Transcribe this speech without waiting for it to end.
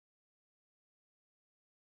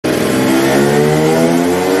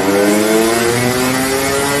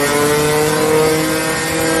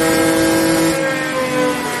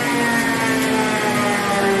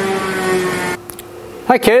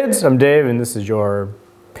Hi kids, I'm Dave and this is your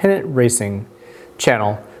pennant racing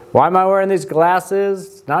channel. Why am I wearing these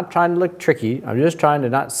glasses? Not trying to look tricky, I'm just trying to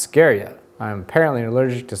not scare you. I'm apparently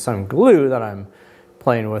allergic to some glue that I'm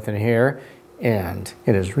playing with in here and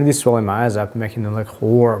it is really swelling my eyes up and making them look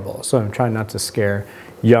horrible. So I'm trying not to scare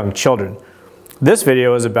young children. This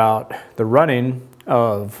video is about the running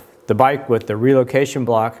of the bike with the relocation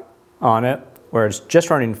block on it, where it's just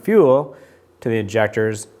running fuel to the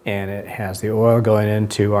injectors and it has the oil going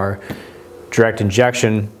into our direct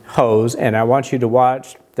injection hose. And I want you to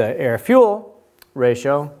watch the air fuel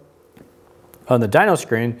ratio on the dyno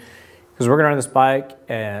screen, because we're gonna run this bike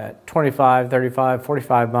at 25, 35,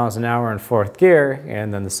 45 miles an hour in fourth gear,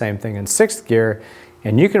 and then the same thing in sixth gear.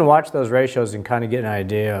 And you can watch those ratios and kind of get an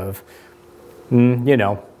idea of, you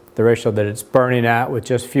know, the ratio that it's burning at with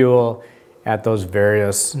just fuel at those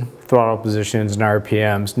various throttle positions and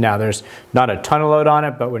RPMs. Now there's not a ton of load on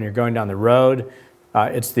it, but when you're going down the road,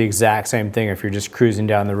 it's the exact same thing if you're just cruising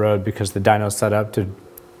down the road, because the dyno's set up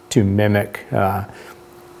to mimic the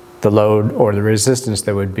load or the resistance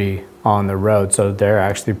that would be on the road. So they're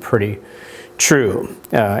actually pretty true.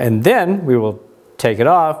 And then we will take it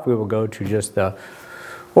off. We will go to just the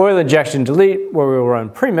oil injection delete, where we will run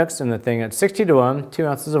premix in the thing at 60:1, 2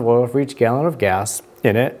 ounces of oil for each gallon of gas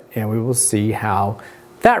in it, and we will see how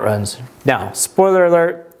that runs. Now, spoiler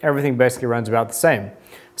alert, everything basically runs about the same.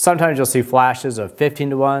 Sometimes you'll see flashes of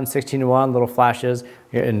 15:1, 16:1, little flashes,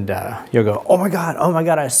 and you'll go, oh my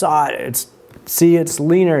God, I saw it. It's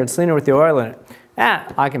leaner with the oil in it.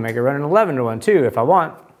 I can make it run an 11:1 too if I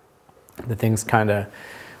want. The things kind of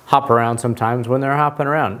hop around sometimes when they're hopping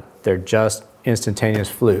around. They're just instantaneous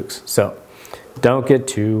flukes. So don't get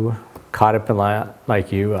too caught up in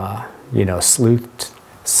like you know, sleuthed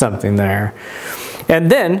something there.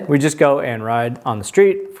 And then we just go and ride on the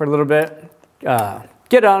street for a little bit,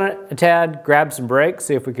 get on it a tad, grab some brakes,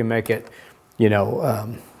 see if we can make it, you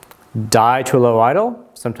know, die to a low idle.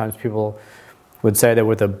 Sometimes people would say that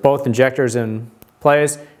with both injectors in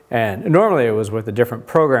place, and normally it was with a different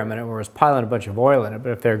program in it where it was piling a bunch of oil in it,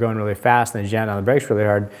 but if they're going really fast and they jammed on the brakes really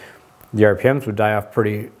hard, the RPMs would die off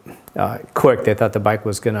pretty quick. They thought the bike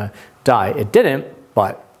was gonna die. It didn't,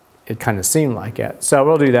 but it kind of seemed like it. So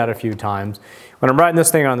we'll do that a few times. When I'm riding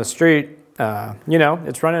this thing on the street, you know,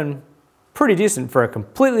 it's running pretty decent for a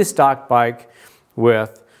completely stock bike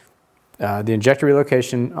with the injector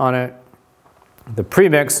relocation on it. The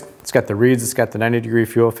premix, it's got the reeds, it's got the 90-degree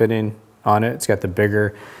fuel fitting on it. It's got the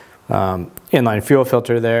bigger inline fuel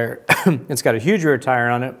filter there. It's got a huge rear tire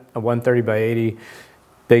on it, a 130 by 80,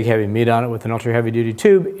 big heavy meat on it with an ultra heavy duty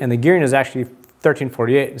tube. And the gearing is actually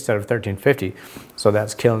 1348 instead of 1350. So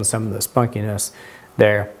that's killing some of the spunkiness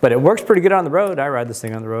there. But it works pretty good on the road. I ride this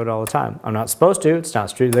thing on the road all the time. I'm not supposed to, it's not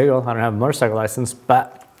street legal. I don't have a motorcycle license,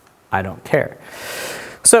 but I don't care.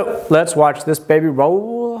 So let's watch this baby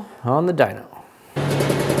roll on the dyno.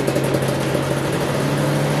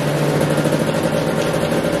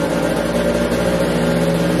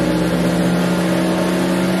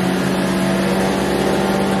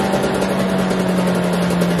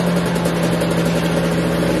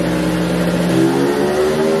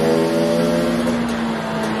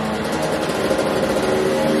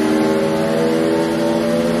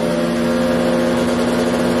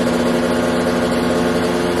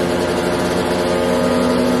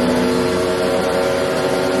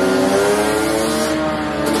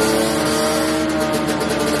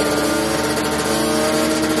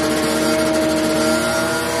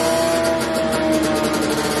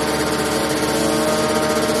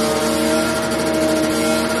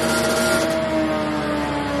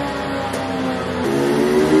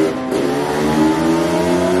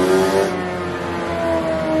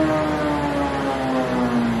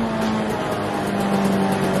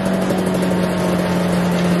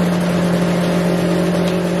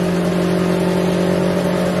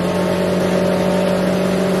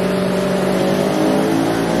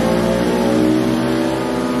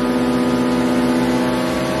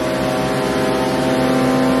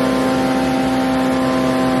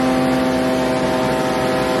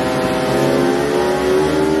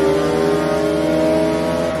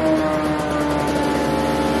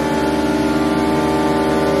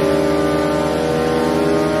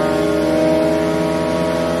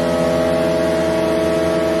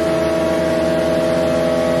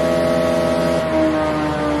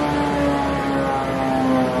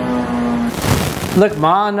 Look,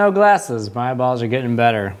 Ma, no glasses. My eyeballs are getting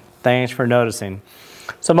better. Thanks for noticing.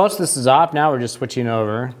 So most of this is off. Now we're just switching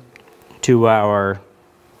over to our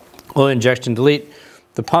oil injection delete.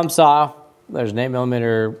 The pump's off. There's an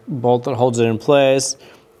 8mm bolt that holds it in place.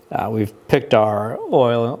 We've picked our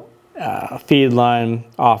oil feed line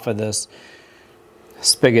off of this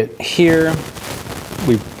spigot here.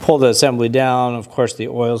 We pull the assembly down. Of course, the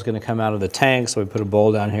oil is going to come out of the tank, so we put a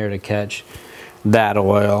bowl down here to catch that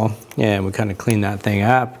oil, and we kind of clean that thing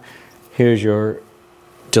up. Here's your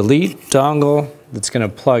delete dongle that's going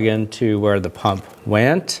to plug into where the pump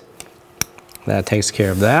went. That takes care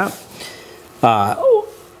of that.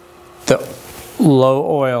 The low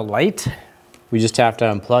oil light, we just have to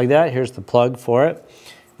unplug that. Here's the plug for it.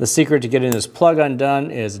 The secret to getting this plug undone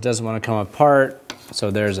is it doesn't want to come apart. So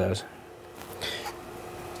there's a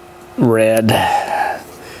red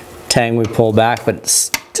tang we pull back, but it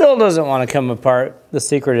still doesn't want to come apart. The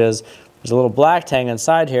secret is there's a little black tang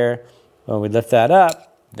inside here. When we lift that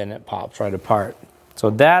up, then it pops right apart. So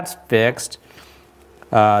that's fixed.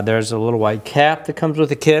 There's a little white cap that comes with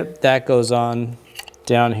the kit. That goes on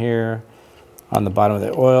down here on the bottom of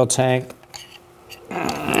the oil tank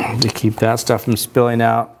to keep that stuff from spilling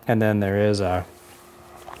out. And then there is a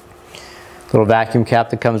little vacuum cap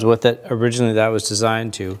that comes with it. Originally that was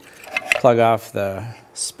designed to plug off the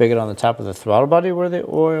spigot on the top of the throttle body where the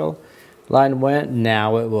oil line went.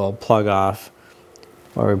 Now it will plug off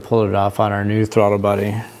where we pulled it off on our new throttle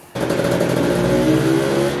body.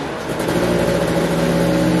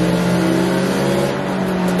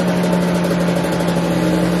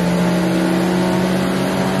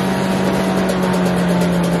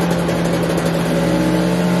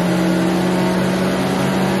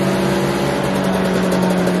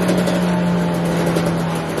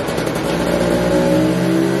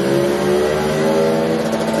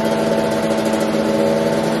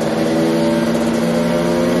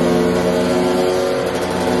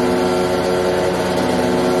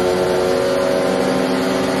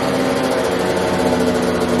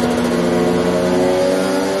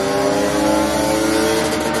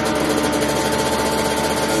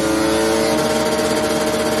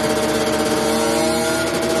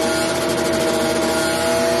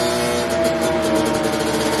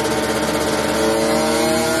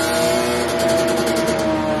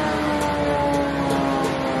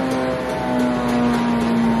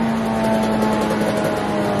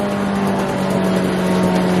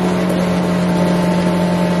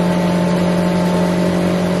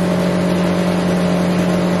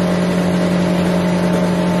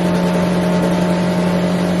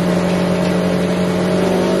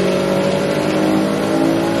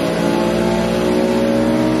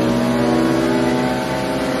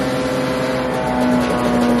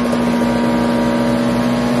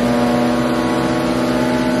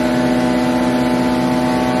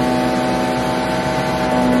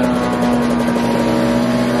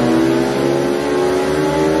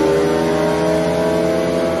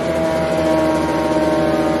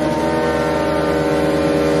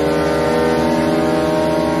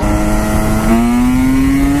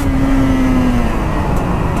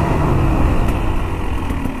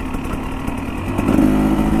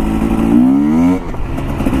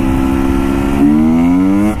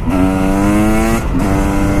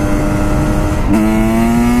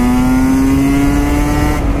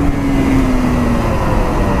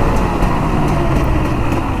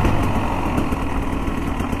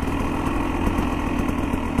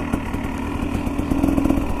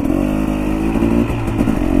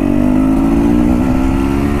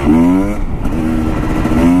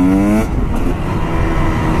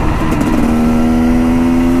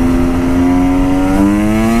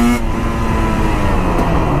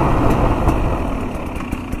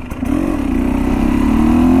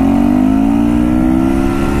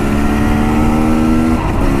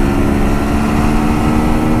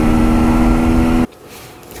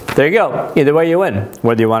 There you go. Either way you win.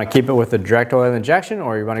 Whether you want to keep it with the direct oil injection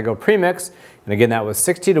or you want to go premix. And again, that was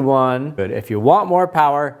 60-to-1. But if you want more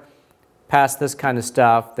power past this kind of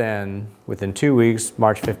stuff, then within 2 weeks,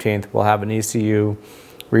 March 15th, we'll have an ECU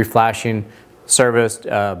reflashing serviced.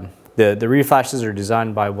 The reflashes are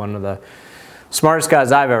designed by one of the smartest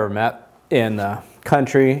guys I've ever met in the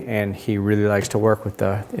country, and he really likes to work with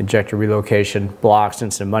the injector relocation, blocks,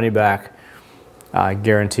 instant money back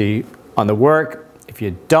guarantee on the work. If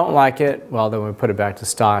you don't like it, well, then we put it back to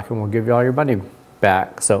stock and we'll give you all your money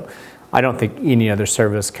back. So I don't think any other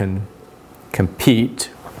service can compete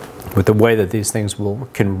with the way that these things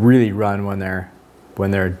can really run when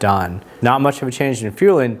they're done. Not much of a change in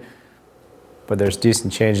fueling, but there's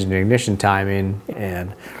decent change in ignition timing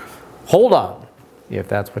and hold on if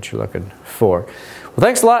that's what you're looking for. Well,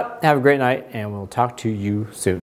 thanks a lot. Have a great night, and we'll talk to you soon.